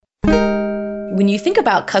When you think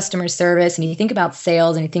about customer service and you think about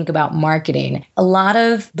sales and you think about marketing, a lot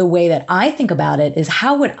of the way that I think about it is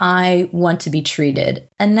how would I want to be treated?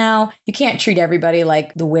 And now you can't treat everybody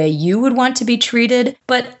like the way you would want to be treated,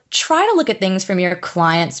 but try to look at things from your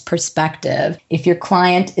client's perspective. If your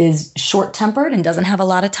client is short-tempered and doesn't have a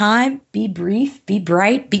lot of time, be brief, be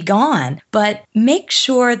bright, be gone. But make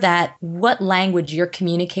sure that what language you're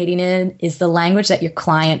communicating in is the language that your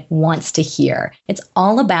client wants to hear. It's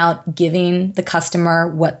all about giving the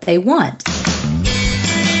customer what they want.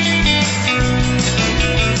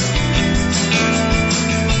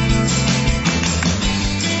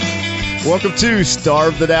 Welcome to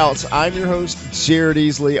Starve the Doubts. I'm your host, Jared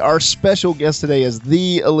Easley. Our special guest today is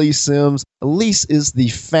the Elise Sims. Elise is the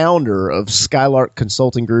founder of Skylark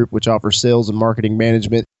Consulting Group, which offers sales and marketing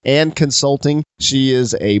management and consulting. She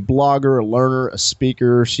is a blogger, a learner, a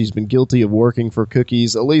speaker. She's been guilty of working for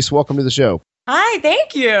cookies. Elise, welcome to the show. Hi,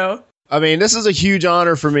 thank you. I mean, this is a huge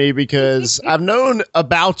honor for me because I've known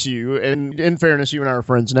about you, and in fairness, you and I are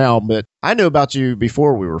friends now, but I knew about you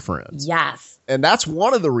before we were friends. Yes. And that's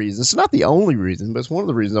one of the reasons. It's not the only reason, but it's one of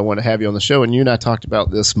the reasons I want to have you on the show. And you and I talked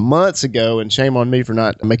about this months ago, and shame on me for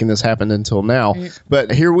not making this happen until now.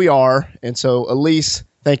 But here we are. And so, Elise,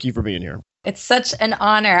 thank you for being here. It's such an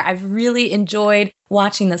honor. I've really enjoyed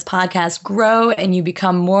watching this podcast grow and you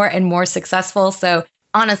become more and more successful. So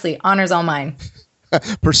honestly, honor's all mine.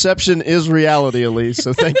 Perception is reality, Elise.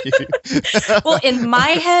 So thank you. Well, in my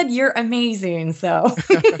head, you're amazing. So,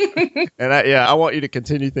 and I want you to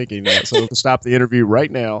continue thinking that. So stop the interview right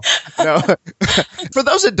now. No, for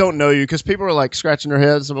those that don't know you, because people are like scratching their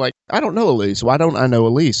heads, I'm like, I don't know Elise. Why don't I know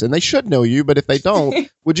Elise? And they should know you, but if they don't,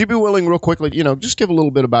 would you be willing, real quickly, just give a little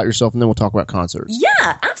bit about yourself, and then we'll talk about concerts.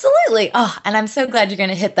 Yeah, absolutely. Oh, and I'm so glad you're going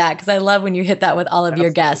to hit that because I love when you hit that with all of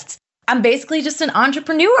your guests. I'm basically just an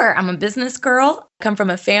entrepreneur. I'm a business girl. I come from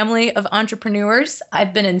a family of entrepreneurs.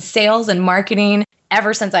 I've been in sales and marketing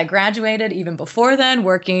ever since I graduated, even before then,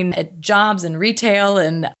 working at jobs in retail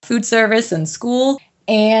and food service and school.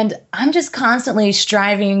 And I'm just constantly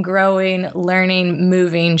striving, growing, learning,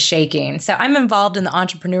 moving, shaking. So I'm involved in the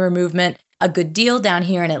entrepreneur movement a good deal down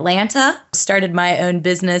here in Atlanta. Started my own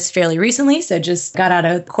business fairly recently, so just got out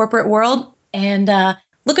of the corporate world and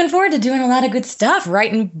looking forward to doing a lot of good stuff,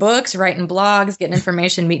 writing books, writing blogs, getting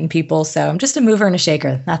information, meeting people. So I'm just a mover and a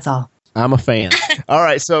shaker. That's all. I'm a fan. All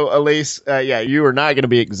right. So, Elise, you are not going to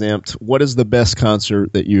be exempt. What is the best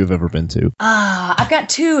concert that you have ever been to? I've got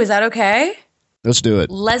two. Is that okay? Let's do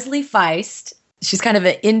it. Leslie Feist. She's kind of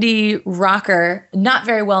an indie rocker, not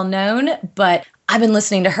very well known, but I've been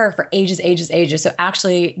listening to her for ages. So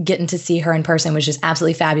actually getting to see her in person was just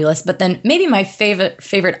absolutely fabulous. But then maybe my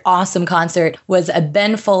favorite awesome concert was a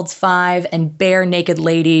Ben Folds 5 and Bare Naked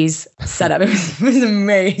Ladies setup. It was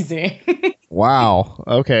amazing. Wow.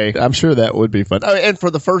 Okay. I'm sure that would be fun. And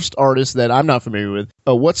for the first artist that I'm not familiar with,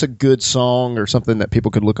 what's a good song or something that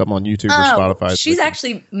people could look up on YouTube or Spotify? She's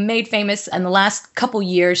actually made famous in the last couple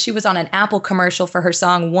years. She was on an Apple commercial for her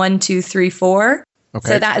song 1, 2, 3, 4. Okay.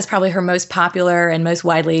 So that is probably her most popular and most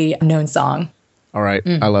widely known song. All right.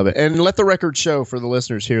 I love it. And let the record show for the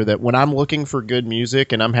listeners here that when I'm looking for good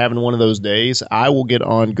music and I'm having one of those days, I will get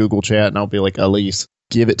on Google Chat and I'll be like, Elise,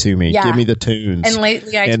 give it to me. Yeah. Give me the tunes. And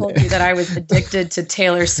lately I told you that I was addicted to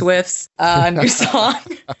Taylor Swift's new song.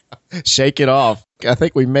 Shake It Off. I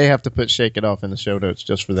think we may have to put Shake It Off in the show notes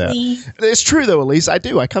just for that. Please. It's true, though, Elise. I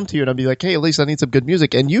do. I come to you and I'll be like, hey, Elise, I need some good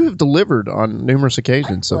music. And you have delivered on numerous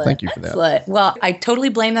occasions. So thank you for that. Excellent. Well, I totally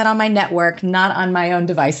blame that on my network, not on my own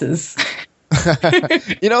devices.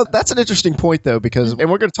 That's an interesting point, though, because, and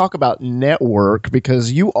we're going to talk about network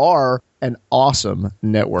because you are an awesome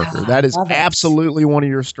networker. That is absolutely one of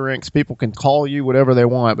your strengths. People can call you whatever they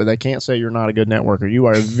want, but they can't say you're not a good networker. You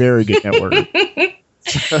are a very good networker.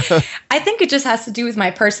 I think it just has to do with my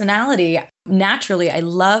personality. Naturally, I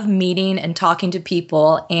love meeting and talking to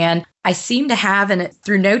people, and I seem to have, and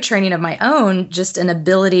through no training of my own, just an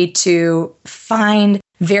ability to find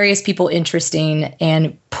various people interesting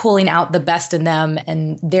and pulling out the best in them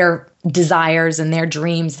and their desires and their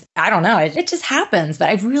dreams. I don't know. It just happens, but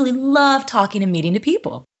I really love talking and meeting to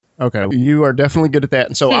people. Okay. You are definitely good at that.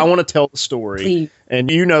 And so I want to tell the story. Please. And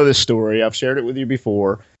you know this story. I've shared it with you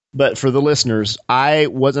before. But for the listeners, I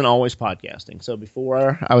wasn't always podcasting. So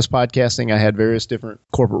before I was podcasting, I had various different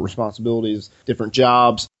corporate responsibilities, different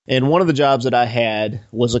jobs. And one of the jobs that I had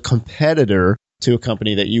was a competitor to a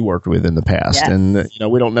company that you worked with in the past. Yes.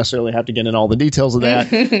 And, we don't necessarily have to get in all the details of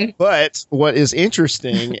that. But what is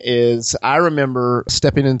interesting is I remember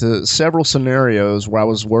stepping into several scenarios where I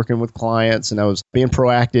was working with clients and I was being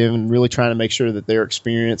proactive and really trying to make sure that their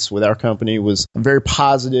experience with our company was very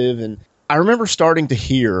positive. And I remember starting to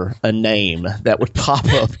hear a name that would pop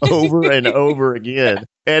up over and over again.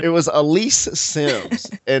 And it was Elise Sims.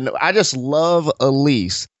 And I just love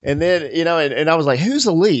Elise. And then, and I was like, who's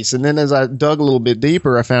Elise? And then as I dug a little bit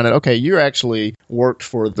deeper, I found out, okay, you actually worked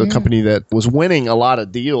for the company that was winning a lot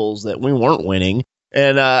of deals that we weren't winning.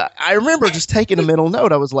 And I remember just taking a mental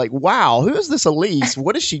note. I was like, wow, who is this Elise?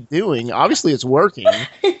 What is she doing? Obviously, it's working.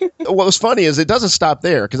 What was funny is it doesn't stop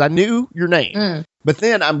there because I knew your name. But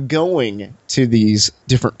then I'm going to these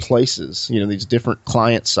different places, these different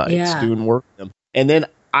client sites doing work with them. And then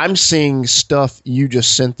I'm seeing stuff you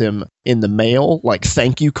just sent them in the mail, like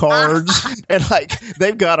thank you cards. And like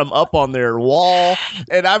they've got them up on their wall.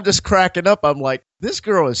 And I'm just cracking up. I'm like, this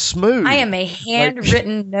girl is smooth. I am a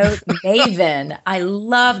handwritten note maven. I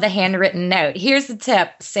love the handwritten note. Here's the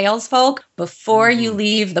tip, sales folk, before you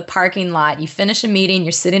leave the parking lot, you finish a meeting,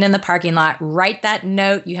 you're sitting in the parking lot, write that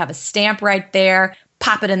note. You have a stamp right there.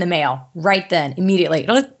 Pop it in the mail right then, immediately.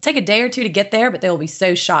 It'll take a day or two to get there, but they will be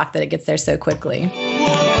so shocked that it gets there so quickly.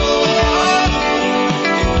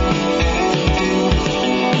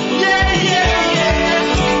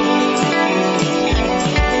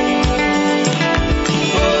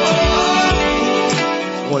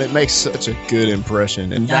 When it makes such a good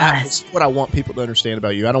impression. And that's what I want people to understand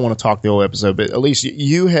about you. I don't want to talk the whole episode, but at least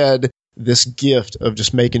you had this gift of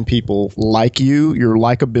just making people like you. Your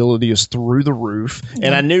likability is through the roof.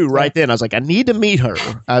 And I knew right then, I was like, I need to meet her.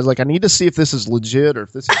 I was like, I need to see if this is legit or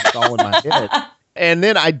if this is all in my head. And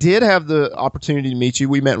then I did have the opportunity to meet you.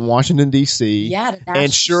 We met in Washington, D.C. Yeah.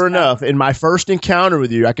 And sure enough, in my first encounter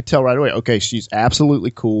with you, I could tell right away, okay, she's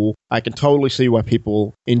absolutely cool. I can totally see why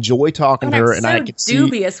people enjoy talking to her. And I could see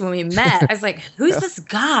dubious when we met. I was like, who's this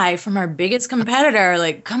guy from our biggest competitor?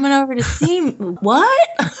 Like coming over to see me? What?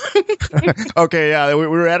 Okay, yeah, we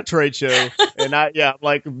were at a trade show. And I'm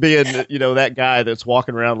like being, that guy that's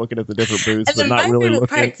walking around looking at the different booths, but not really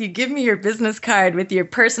looking. You give me your business card with your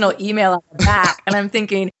personal email on the back. And I'm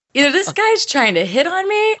thinking, either this guy's trying to hit on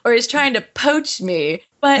me or he's trying to poach me.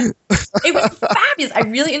 But it was fabulous. I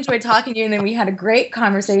really enjoyed talking to you. And then we had a great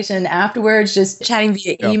conversation afterwards, just chatting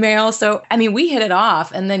via email. So, we hit it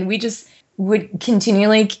off. And then we just would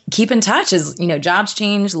continually keep in touch as, jobs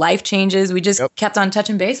change, life changes. We just kept on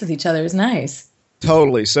touching base with each other. It was nice.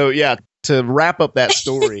 Totally. So, to wrap up that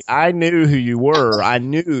story, I knew who you were. I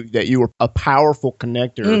knew that you were a powerful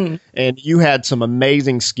connector and you had some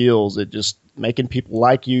amazing skills at just making people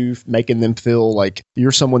like you, making them feel like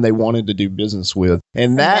you're someone they wanted to do business with.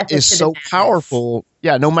 And that is so powerful.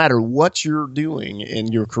 Yeah, no matter what you're doing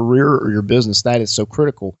in your career or your business, that is so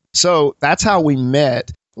critical. So that's how we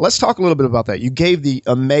met. Let's talk a little bit about that. You gave the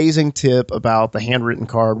amazing tip about the handwritten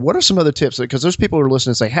card. What are some other tips? Because there's people who are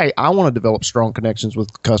listening and say, hey, I want to develop strong connections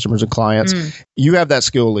with customers and clients. You have that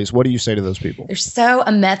skill, Elise. What do you say to those people? There's so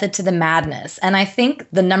a method to the madness. And I think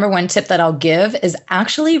the number one tip that I'll give is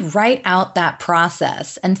actually write out that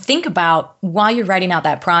process and think about while you're writing out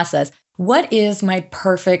that process, what is my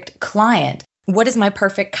perfect client? What is my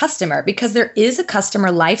perfect customer? Because there is a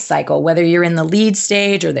customer life cycle, whether you're in the lead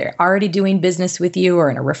stage or they're already doing business with you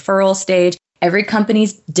or in a referral stage. Every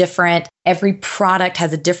company's different. Every product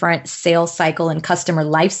has a different sales cycle and customer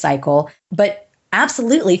life cycle. But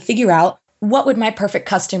absolutely figure out, what would my perfect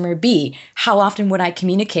customer be? How often would I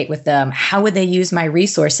communicate with them? How would they use my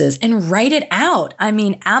resources? And write it out.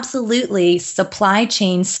 Absolutely supply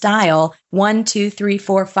chain style, 1, 2, 3,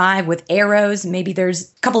 4, 5 with arrows. Maybe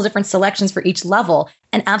there's a couple different selections for each level,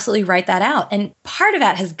 and absolutely write that out. And part of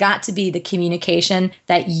that has got to be the communication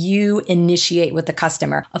that you initiate with the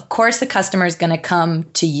customer. Of course, the customer is going to come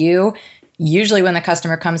to you. Usually when the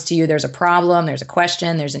customer comes to you, there's a problem, there's a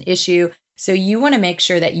question, there's an issue. So you want to make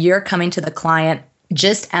sure that you're coming to the client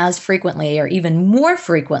just as frequently or even more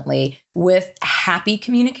frequently with happy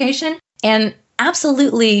communication. And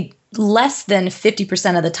absolutely less than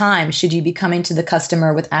 50% of the time should you be coming to the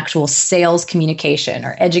customer with actual sales communication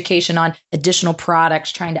or education on additional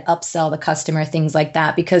products, trying to upsell the customer, things like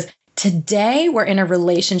that. Because today we're in a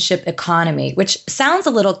relationship economy, which sounds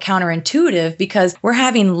a little counterintuitive because we're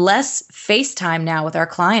having less FaceTime now with our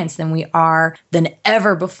clients than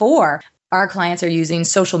ever before. Our clients are using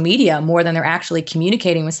social media more than they're actually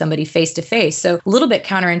communicating with somebody face to face. So a little bit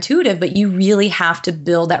counterintuitive, but you really have to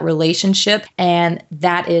build that relationship, and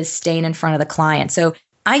that is staying in front of the client. So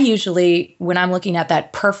I usually, when I'm looking at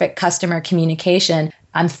that perfect customer communication,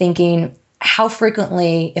 I'm thinking, how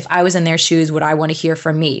frequently, if I was in their shoes, would I want to hear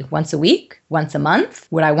from me? Once a week? Once a month?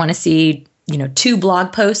 Would I want to see 2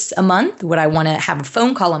 blog posts a month? Would I want to have a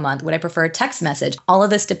phone call a month? Would I prefer a text message? All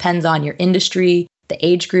of this depends on your industry, the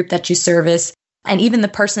age group that you service, And even the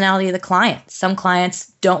personality of the client. Some clients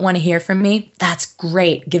don't want to hear from me. That's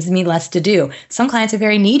great. Gives me less to do. Some clients are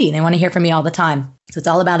very needy. They want to hear from me all the time. So it's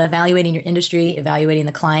all about evaluating your industry, evaluating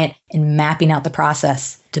the client, and mapping out the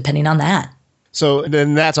process depending on that. So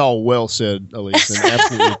then that's all well said, Elise, and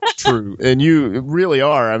absolutely true. And you really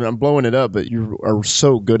are. I'm blowing it up, but you are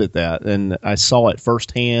so good at that. And I saw it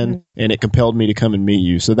firsthand, and it compelled me to come and meet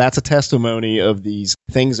you. So that's a testimony of these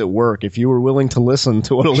things at work. If you were willing to listen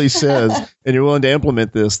to what Elise says and you're willing to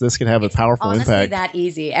implement this can have a powerful honestly impact. That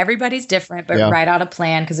easy. Everybody's different, but write out a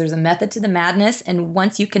plan because there's a method to the madness. And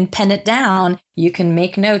once you can pen it down, you can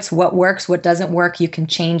make notes, what works, what doesn't work. You can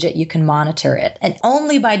change it. You can monitor it. And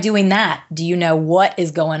only by doing that do you know what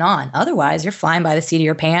is going on. Otherwise, you're flying by the seat of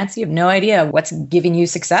your pants. You have no idea what's giving you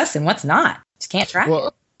success and what's not. Just can't track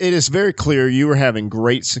it. It is very clear you were having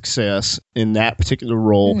great success in that particular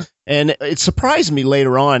role. And it surprised me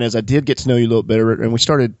later on as I did get to know you a little better and we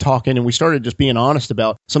started talking and we started just being honest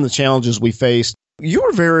about some of the challenges we faced. You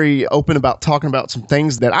were very open about talking about some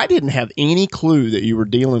things that I didn't have any clue that you were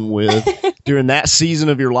dealing with during that season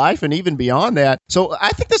of your life and even beyond that. So I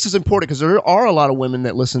think this is important because there are a lot of women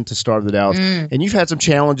that listen to Starve the Dallas and you've had some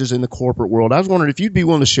challenges in the corporate world. I was wondering if you'd be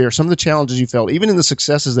willing to share some of the challenges you felt, even in the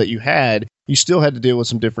successes that you had, you still had to deal with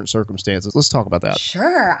some different circumstances. Let's talk about that.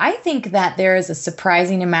 Sure. I think that there is a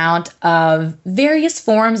surprising amount of various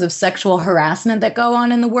forms of sexual harassment that go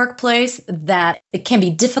on in the workplace that it can be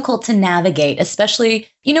difficult to navigate, especially,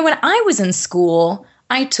 when I was in school,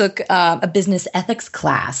 I took a business ethics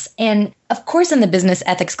class. And of course, in the business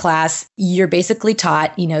ethics class, you're basically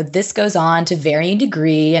taught, this goes on to varying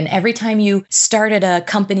degree. And every time you start at a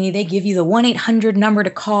company, they give you the 1-800 number to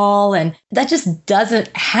call. And that just doesn't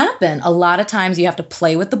happen. A lot of times you have to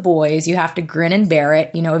play with the boys. You have to grin and bear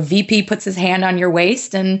it. A VP puts his hand on your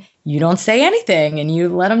waist and you don't say anything and you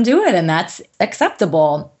let him do it. And that's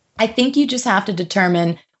acceptable. I think you just have to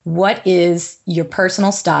determine what is your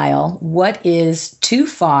personal style, what is too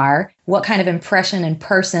far, what kind of impression and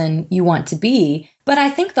person you want to be. But I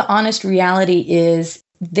think the honest reality is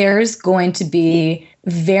there's going to be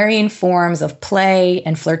varying forms of play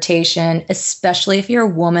and flirtation, especially if you're a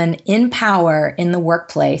woman in power in the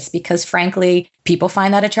workplace, because frankly, people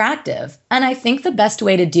find that attractive. And I think the best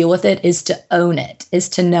way to deal with it is to own it, is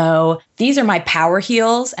to know these are my power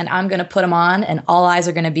heels and I'm going to put them on and all eyes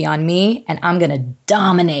are going to be on me and I'm going to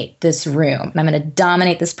dominate this room and I'm going to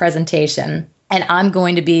dominate this presentation and I'm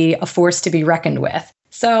going to be a force to be reckoned with.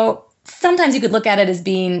 So sometimes you could look at it as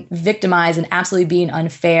being victimized and absolutely being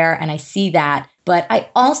unfair, and I see that. But I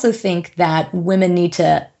also think that women need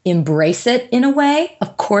to embrace it in a way.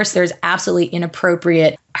 Of course, there's absolutely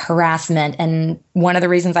inappropriate harassment. And one of the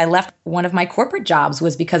reasons I left one of my corporate jobs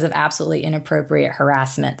was because of absolutely inappropriate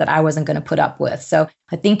harassment that I wasn't going to put up with. So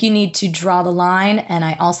I think you need to draw the line. And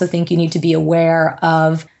I also think you need to be aware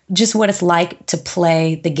of just what it's like to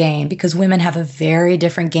play the game, because women have a very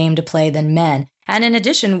different game to play than men. And in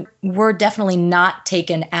addition, we're definitely not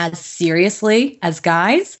taken as seriously as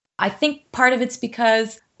guys. I think part of it's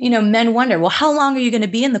because, men wonder, well, how long are you going to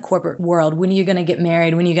be in the corporate world? When are you going to get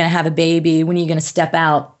married? When are you going to have a baby? When are you going to step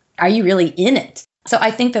out? Are you really in it? So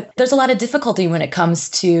I think that there's a lot of difficulty when it comes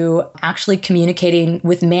to actually communicating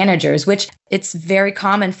with managers, which it's very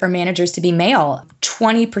common for managers to be male.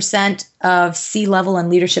 20% of C-level and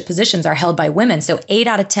leadership positions are held by women. So 8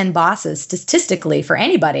 out of 10 bosses, statistically, for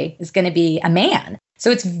anybody is going to be a man.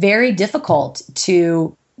 So it's very difficult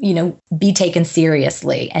to be taken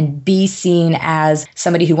seriously and be seen as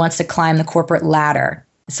somebody who wants to climb the corporate ladder.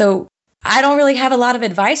 So I don't really have a lot of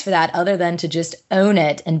advice for that other than to just own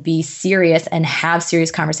it and be serious and have serious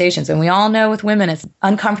conversations. And we all know with women, it's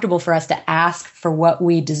uncomfortable for us to ask for what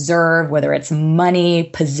we deserve, whether it's money,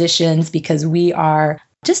 positions, because we are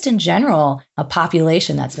just in general a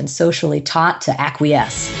population that's been socially taught to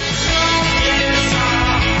acquiesce.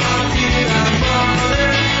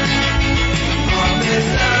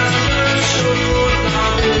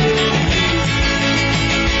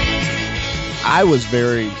 I was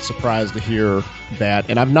very surprised to hear that,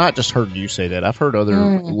 and I've not just heard you say that. I've heard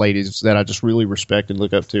other ladies that I just really respect and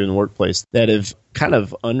look up to in the workplace that have kind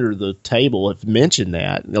of under the table have mentioned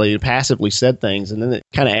that. They passively said things, and then it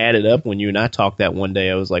kind of added up when you and I talked that one day.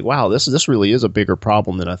 I was like, wow, this really is a bigger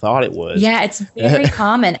problem than I thought it was. Yeah, it's very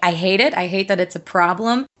common. I hate it. I hate that it's a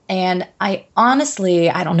problem. And I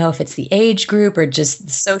don't know if it's the age group or just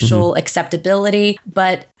social acceptability.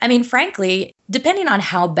 But I mean, frankly, depending on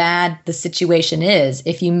how bad the situation is,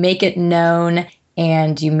 if you make it known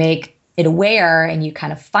and you make it aware and you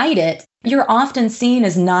kind of fight it, you're often seen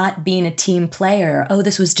as not being a team player. Oh,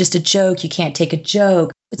 this was just a joke. You can't take a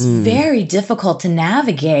joke. It's very difficult to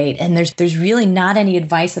navigate. And there's really not any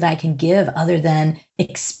advice that I can give other than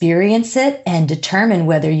experience it and determine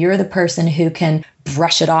whether you're the person who can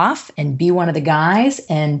brush it off and be one of the guys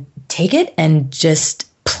and take it and just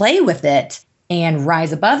play with it and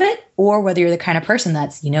rise above it, or whether you're the kind of person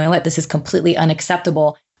that's, you know what, this is completely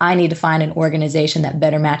unacceptable. I need to find an organization that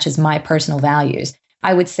better matches my personal values.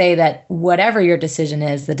 I would say that whatever your decision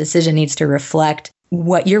is, the decision needs to reflect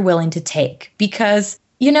what you're willing to take, because,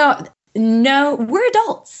 no, we're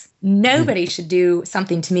adults. Nobody should do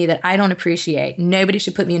something to me that I don't appreciate. Nobody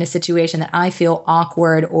should put me in a situation that I feel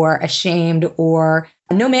awkward or ashamed, or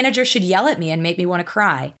no manager should yell at me and make me want to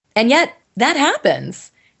cry. And yet that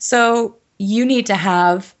happens. So you need to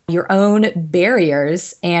have your own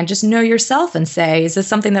barriers and just know yourself and say, is this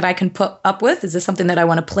something that I can put up with? Is this something that I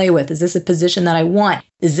want to play with? Is this a position that I want?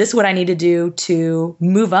 Is this what I need to do to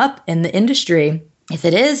move up in the industry? If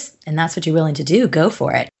it is, and that's what you're willing to do, go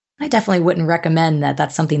for it. I definitely wouldn't recommend that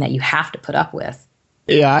that's something that you have to put up with.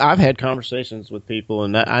 Yeah, I've had conversations with people,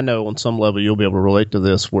 and I know on some level you'll be able to relate to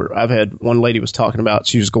this, where I've had one lady was talking about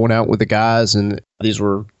she was going out with the guys, and these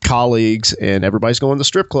were colleagues, and everybody's going to the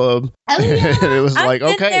strip club. Oh, yeah. And it was I've like,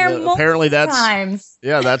 okay, apparently that's times.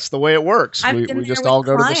 Yeah, that's the way it works. We just all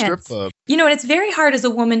go clients. to the strip club. And it's very hard as a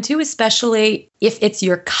woman too, especially if it's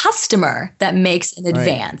your customer that makes an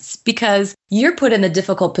advance, because you're put in the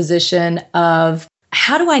difficult position of,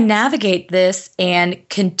 how do I navigate this and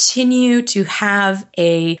continue to have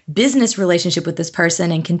a business relationship with this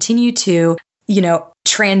person and continue to,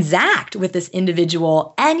 transact with this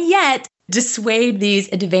individual and yet dissuade these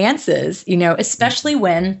advances, especially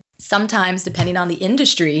when sometimes, depending on the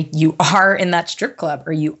industry, you are in that strip club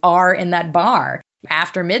or you are in that bar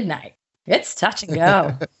after midnight. It's touch and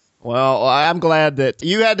go. Well, I'm glad that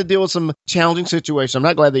you had to deal with some challenging situations. I'm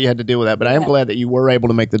not glad that you had to deal with that, but I am glad that you were able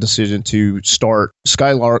to make the decision to start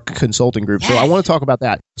Skylark Consulting Group. Yes. So I want to talk about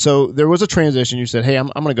that. So there was a transition. You said, hey, I'm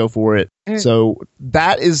going to go for it. So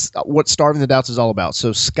that is what Starving the Doubts is all about.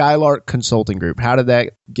 So Skylark Consulting Group, how did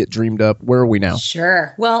that get dreamed up? Where are we now?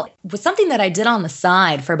 Sure. Well, it was something that I did on the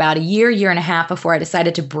side for about a year and a half before I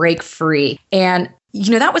decided to break free. And,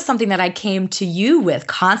 that was something that I came to you with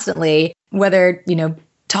constantly, whether,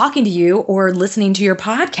 talking to you or listening to your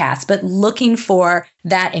podcast, but looking for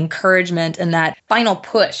that encouragement and that final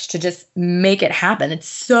push to just make it happen. It's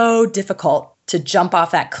so difficult to jump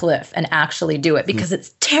off that cliff and actually do it because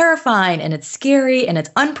it's terrifying and it's scary and it's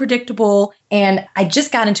unpredictable. And I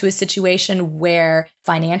just got into a situation where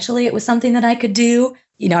financially it was something that I could do.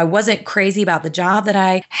 I wasn't crazy about the job that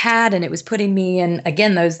I had, and it was putting me in,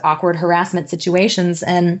 again, those awkward harassment situations.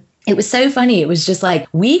 And it was so funny. It was just like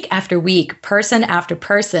week after week, person after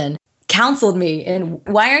person counseled me. And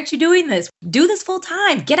why aren't you doing this? Do this full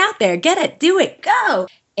time. Get out there. Get it. Do it. Go.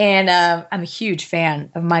 And I'm a huge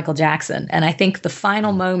fan of Michael Jackson. And I think the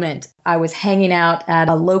final moment, I was hanging out at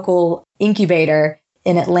a local incubator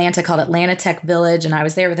in Atlanta called Atlanta Tech Village. And I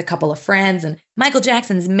was there with a couple of friends, and Michael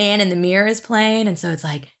Jackson's Man in the Mirror is playing. And so it's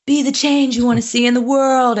like, be the change you want to see in the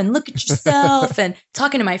world and look at yourself. And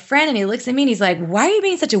talking to my friend, and he looks at me and he's like, why are you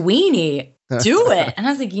being such a weenie? Do it. And I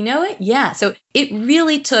was like, you know what? Yeah. So it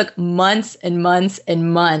really took months and months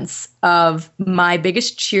and months of my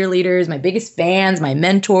biggest cheerleaders, my biggest fans, my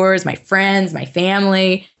mentors, my friends, my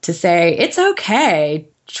family to say, it's okay.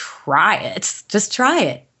 Try it. Just try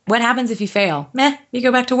it. What happens if you fail? You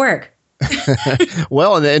go back to work.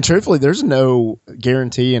 Well, and truthfully, there's no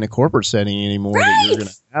guarantee in a corporate setting anymore that you're going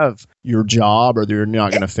to have your job or that you're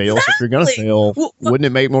not going to fail. So if you're going to fail, wouldn't it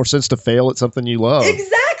make more sense to fail at something you love?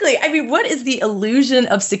 Exactly. I mean, what is the illusion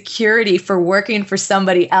of security for working for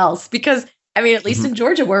somebody else? Because at least in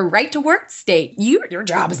Georgia, we're a right to work state. Your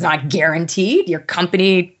job is not guaranteed. Your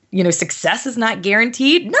company, success is not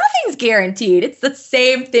guaranteed. Nothing's guaranteed. It's the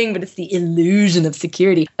same thing, but it's the illusion of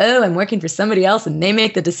security. Oh, I'm working for somebody else and they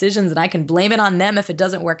make the decisions and I can blame it on them if it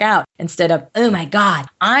doesn't work out. Instead of, oh my God,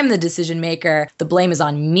 I'm the decision maker. The blame is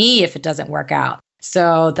on me if it doesn't work out.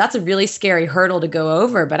 So that's a really scary hurdle to go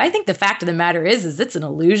over. But I think the fact of the matter is it's an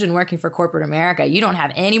illusion working for corporate America. You don't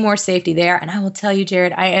have any more safety there. And I will tell you,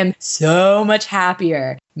 Jared, I am so much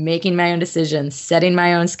happier making my own decisions, setting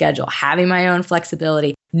my own schedule, having my own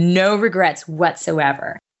flexibility, no regrets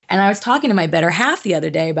whatsoever. And I was talking to my better half the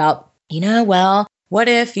other day about, what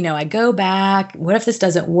if, I go back? What if this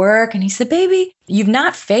doesn't work? And he said, baby, you've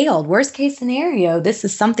not failed. Worst case scenario, this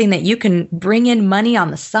is something that you can bring in money on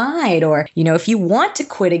the side. Or, if you want to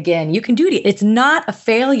quit again, you can do it. It's not a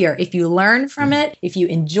failure. If you learn from it, if you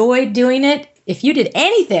enjoy doing it, if you did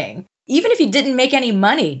anything, even if you didn't make any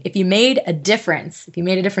money, if you made a difference, if you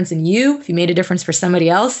made a difference in you, if you made a difference for somebody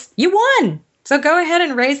else, you won. So go ahead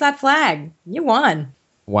and raise that flag. You won.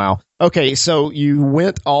 Wow. Okay, so you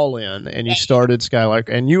went all in and you started Skylark,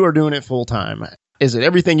 and you are doing it full time. Is it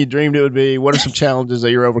everything you dreamed it would be? What are some challenges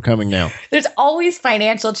that you're overcoming now? There's always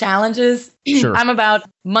financial challenges. Sure. I'm about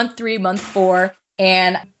month 3, month 4,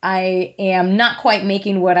 and I am not quite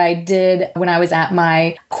making what I did when I was at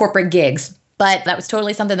my corporate gigs. But that was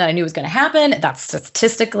totally something that I knew was going to happen. That's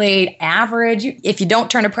statistically average. If you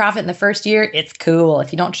don't turn a profit in the first year, it's cool.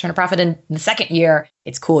 If you don't turn a profit in the second year,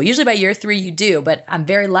 it's cool. Usually by year 3, you do. But I'm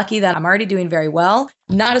very lucky that I'm already doing very well.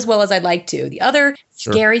 Not as well as I'd like to. The other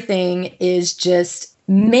scary thing is just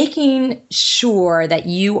making sure that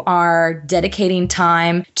you are dedicating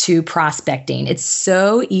time to prospecting. It's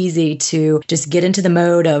so easy to just get into the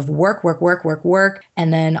mode of work.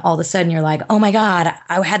 And then all of a sudden you're like, oh my God,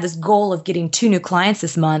 I had this goal of getting 2 new clients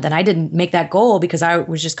this month and I didn't make that goal because I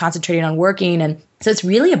was just concentrating on working. And so it's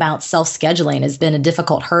really about self-scheduling has been a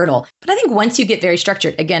difficult hurdle. But I think once you get very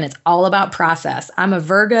structured, again, it's all about process. I'm a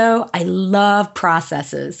Virgo. I love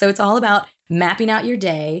processes. So it's all about mapping out your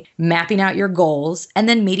day, mapping out your goals, and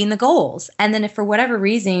then meeting the goals. And then if for whatever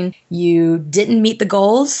reason you didn't meet the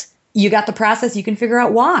goals, you got the process, you can figure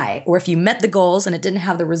out why. Or if you met the goals and it didn't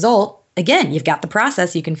have the result, again, you've got the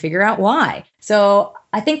process, you can figure out why. So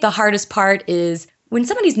I think the hardest part is when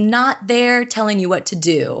somebody's not there telling you what to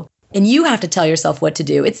do, and you have to tell yourself what to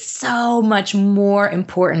do. It's so much more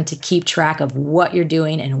important to keep track of what you're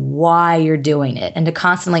doing and why you're doing it, and to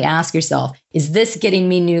constantly ask yourself, is this getting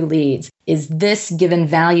me new leads? Is this giving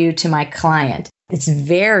value to my client? It's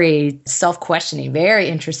very self-questioning, very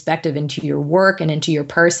introspective into your work and into your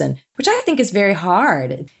person, which I think is very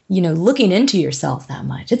hard. Looking into yourself that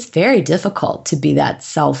much, it's very difficult to be that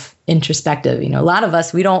self-introspective. A lot of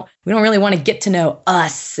us, we don't really want to get to know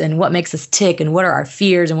us and what makes us tick and what are our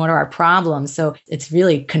fears and what are our problems. So it's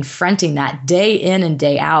really confronting that day in and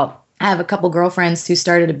day out. I have a couple girlfriends who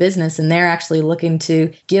started a business and they're actually looking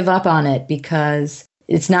to give up on it because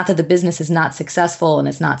it's not that the business is not successful and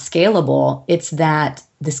it's not scalable. It's that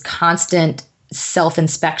this constant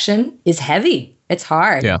self-inspection is heavy. It's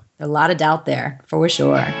hard. Yeah. A lot of doubt there, for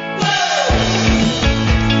sure.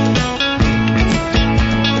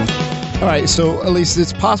 All right. So, Elise,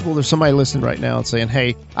 it's possible there's somebody listening right now and saying,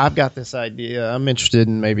 hey, I've got this idea. I'm interested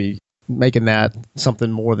in maybe making that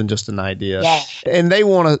something more than just an idea. Yeah. And they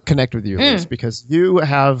want to connect with you, Elise, because you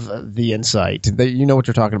have the insight. You know what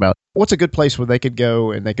you're talking about. What's a good place where they could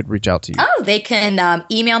go and they could reach out to you? Oh, they can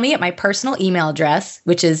email me at my personal email address,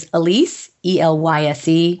 which is Elise,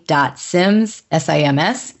 ELYSE.Sims,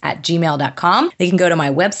 SIMS, @gmail.com. They can go to my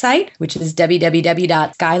website, which is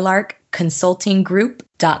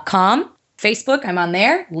www.skylarkconsultinggroup.com. Facebook, I'm on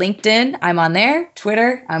there. LinkedIn, I'm on there.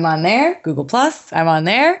 Twitter, I'm on there. Google+, I'm on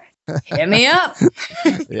there. Hit me up.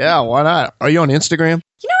 Yeah, why not? Are you on Instagram?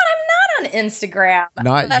 You know what? I'm not on Instagram.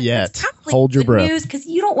 Not yet. Hold your breath. Because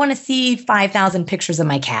you don't want to see 5,000 pictures of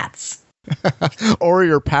my cats. Or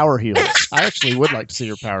your power heels. I actually would like to see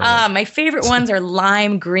your power heels. My favorite ones are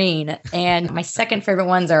lime green, and my second favorite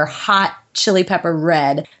ones are hot chili pepper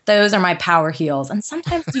red. Those are my power heels. And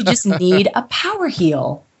sometimes you just need a power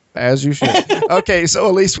heel. As you should. Okay, so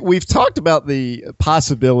Elise, we've talked about the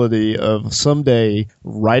possibility of someday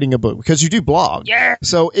writing a book because you do blog. Yeah.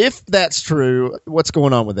 So if that's true, what's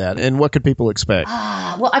going on with that, and what could people expect?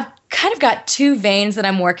 Well, I've kind of got 2 veins that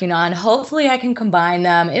I'm working on. Hopefully I can combine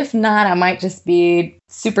them. If not, I might just be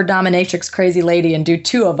super dominatrix crazy lady and do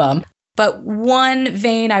 2 of them. But one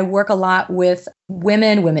vein, I work a lot with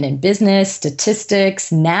women in business,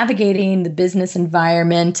 statistics, navigating the business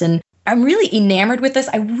environment, and I'm really enamored with this.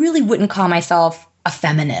 I really wouldn't call myself a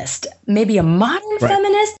feminist, maybe a modern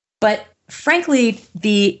feminist, but frankly,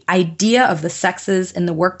 the idea of the sexes in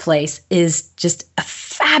the workplace is just a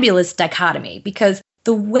fabulous dichotomy because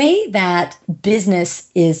the way that business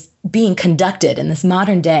is being conducted in this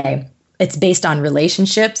modern day, it's based on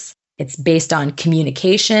relationships, it's based on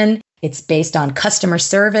communication, it's based on customer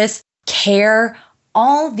service, care,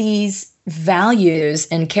 all these values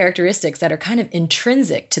and characteristics that are kind of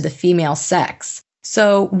intrinsic to the female sex.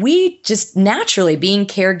 So we just naturally, being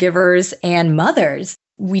caregivers and mothers,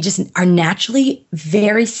 we just are naturally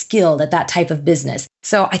very skilled at that type of business.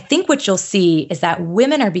 So I think what you'll see is that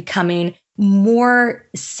women are becoming more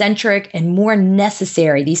centric and more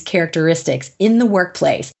necessary, these characteristics in the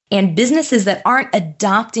workplace. And businesses that aren't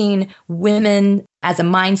adopting women as a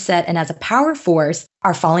mindset and as a power force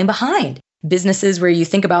are falling behind. businesses where you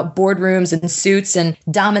think about boardrooms and suits and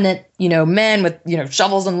dominant, men with,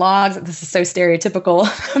 shovels and logs. This is so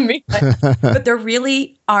stereotypical of me. But there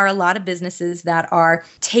really are a lot of businesses that are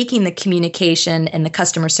taking the communication and the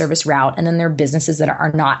customer service route. And then there are businesses that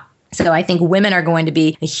are not. So I think women are going to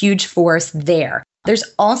be a huge force there. There's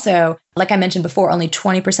also, like I mentioned before, only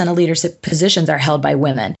 20% of leadership positions are held by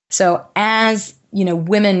women. So as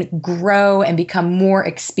women grow and become more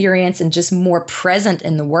experienced and just more present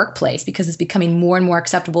in the workplace, because it's becoming more and more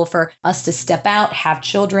acceptable for us to step out, have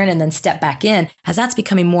children, and then step back in. As that's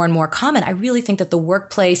becoming more and more common, I really think that the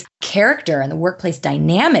workplace character and the workplace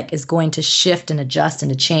dynamic is going to shift and adjust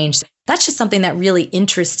and to change. That's just something that really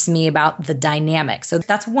interests me about the dynamic. So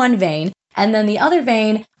that's one vein. And then the other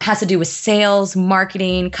vein has to do with sales,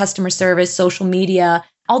 marketing, customer service, social media,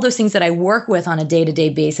 all those things that I work with on a day-to-day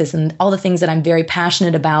basis and all the things that I'm very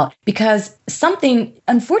passionate about, because something,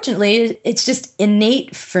 unfortunately, it's just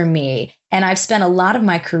innate for me. And I've spent a lot of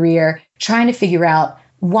my career trying to figure out,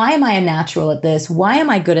 why am I a natural at this? Why am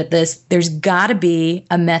I good at this? There's got to be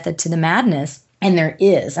a method to the madness. And there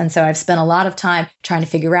is. And so I've spent a lot of time trying to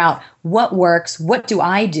figure out what works. What do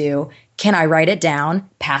I do? Can I write it down,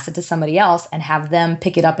 pass it to somebody else, and have them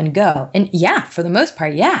pick it up and go? And yeah, for the most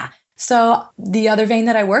part, yeah. So the other vein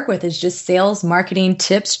that I work with is just sales, marketing,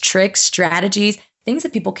 tips, tricks, strategies, things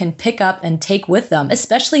that people can pick up and take with them,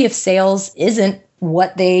 especially if sales isn't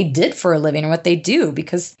what they did for a living or what they do,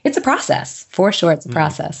 because it's a process. For sure, it's a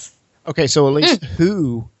process. Okay, so Elise,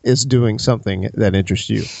 who is doing something that interests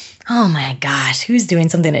you? Oh my gosh, who's doing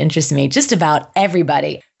something that interests me? Just about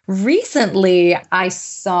everybody. Recently, I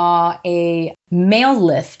saw a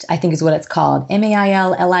Maillift, I think is what it's called,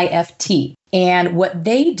 Maillift. And what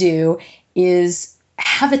they do is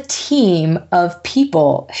have a team of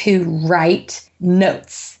people who write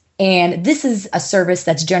notes. And this is a service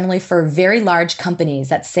that's generally for very large companies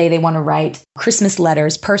that say they want to write Christmas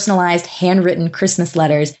letters, personalized, handwritten Christmas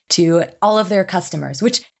letters to all of their customers,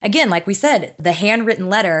 which, again, like we said, the handwritten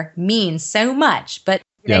letter means so much, but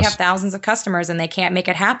they have thousands of customers and they can't make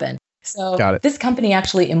it happen. So this company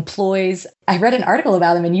actually employs, I read an article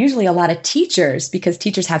about them, and usually a lot of teachers, because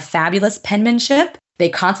teachers have fabulous penmanship. They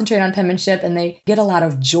concentrate on penmanship and they get a lot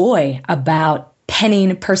of joy about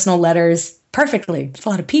penning personal letters perfectly. It's a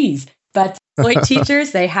lot of P's. But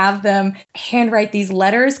teachers, they have them handwrite these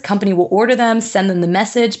letters. Company will order them, send them the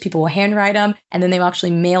message. People will handwrite them, and then they will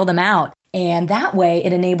actually mail them out. And that way,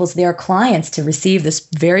 it enables their clients to receive this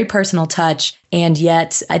very personal touch, and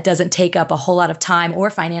yet it doesn't take up a whole lot of time or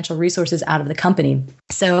financial resources out of the company.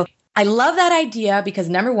 So I love that idea because,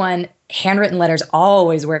 number one, handwritten letters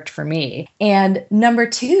always worked for me. And number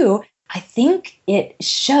two, I think it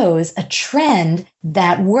shows a trend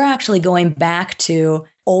that we're actually going back to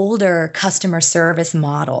older customer service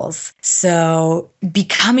models. So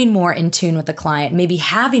becoming more in tune with the client, maybe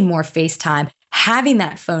having more FaceTime, having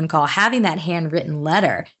that phone call, having that handwritten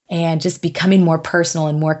letter, and just becoming more personal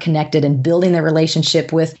and more connected and building the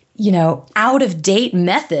relationship with, out of date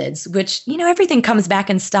methods, which, everything comes back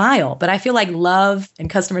in style. But I feel like love and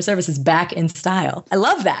customer service is back in style. I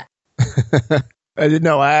love that.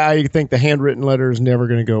 I think the handwritten letter is never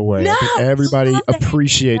going to go away. No, I think everybody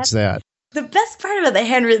appreciates that. The best part about the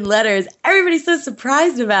handwritten letter is everybody's so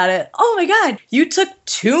surprised about it. Oh my God, you took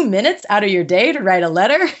 2 minutes out of your day to write a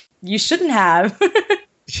letter? You shouldn't have.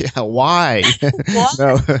 Yeah, why? Why?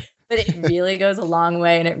 No. But it really goes a long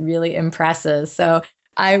way and it really impresses. So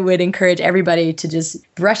I would encourage everybody to just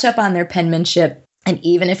brush up on their penmanship. And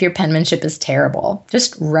even if your penmanship is terrible,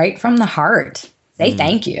 just write from the heart. Say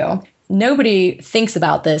thank you. Nobody thinks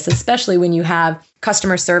about this, especially when you have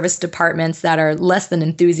customer service departments that are less than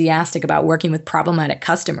enthusiastic about working with problematic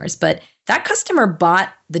customers. But that customer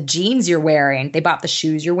bought the jeans you're wearing. They bought the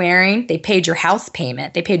shoes you're wearing. They paid your house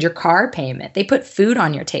payment. They paid your car payment. They put food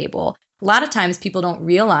on your table. A lot of times people don't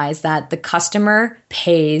realize that the customer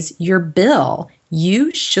pays your bill.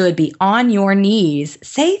 You should be on your knees.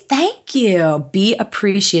 Say thank you. Be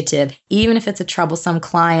appreciative. Even if it's a troublesome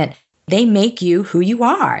client, they make you who you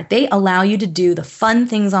are. They allow you to do the fun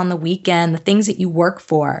things on the weekend, the things that you work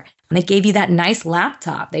for. And they gave you that nice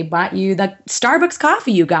laptop. They bought you the Starbucks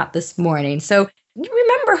coffee you got this morning. So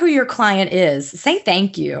remember who your client is. Say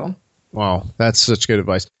thank you. Wow, that's such good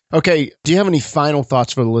advice. Okay, do you have any final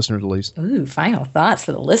thoughts for the listeners, Elise? Ooh, final thoughts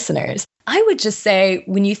for the listeners. I would just say,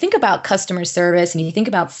 when you think about customer service and you think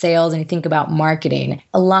about sales and you think about marketing,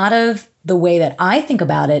 a lot of the way that I think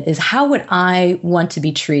about it is, how would I want to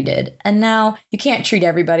be treated? And now you can't treat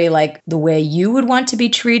everybody like the way you would want to be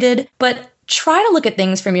treated, but try to look at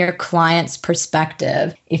things from your client's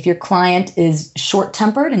perspective. If your client is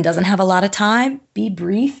short-tempered and doesn't have a lot of time, be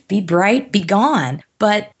brief, be bright, be gone.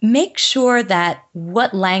 But make sure that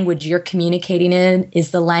what language you're communicating in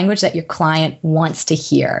is the language that your client wants to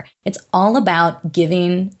hear. It's all about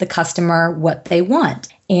giving the customer what they want.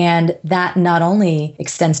 And that not only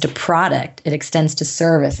extends to product, it extends to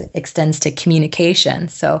service, it extends to communication.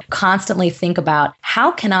 So constantly think about,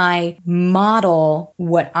 how can I model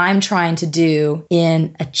what I'm trying to do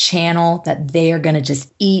in a channel that they are going to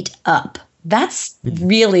just eat up? That's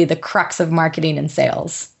really the crux of marketing and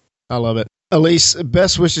sales. I love it. Elise,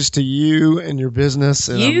 best wishes to you and your business,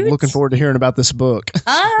 and I'm looking forward to hearing about this book.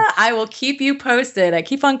 I will keep you posted. I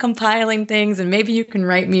keep on compiling things, and maybe you can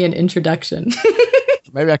write me an introduction.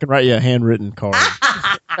 Maybe I can write you a handwritten card.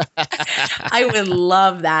 I would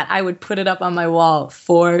love that. I would put it up on my wall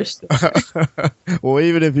for sure. Well,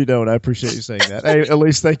 even if you don't, I appreciate you saying that. Hey,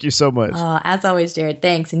 Elise, thank you so much. As always, Jared,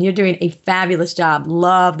 thanks. And you're doing a fabulous job.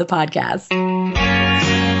 Love the podcast.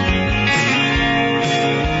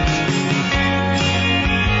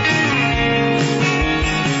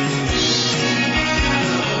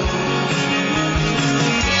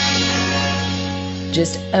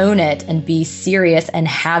 Just own it and be serious and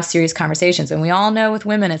have serious conversations. And we all know with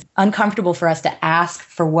women, it's uncomfortable for us to ask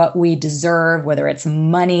for what we deserve, whether it's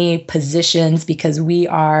money, positions, because we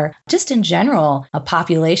are just in general a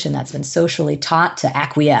population that's been socially taught to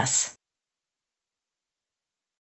acquiesce.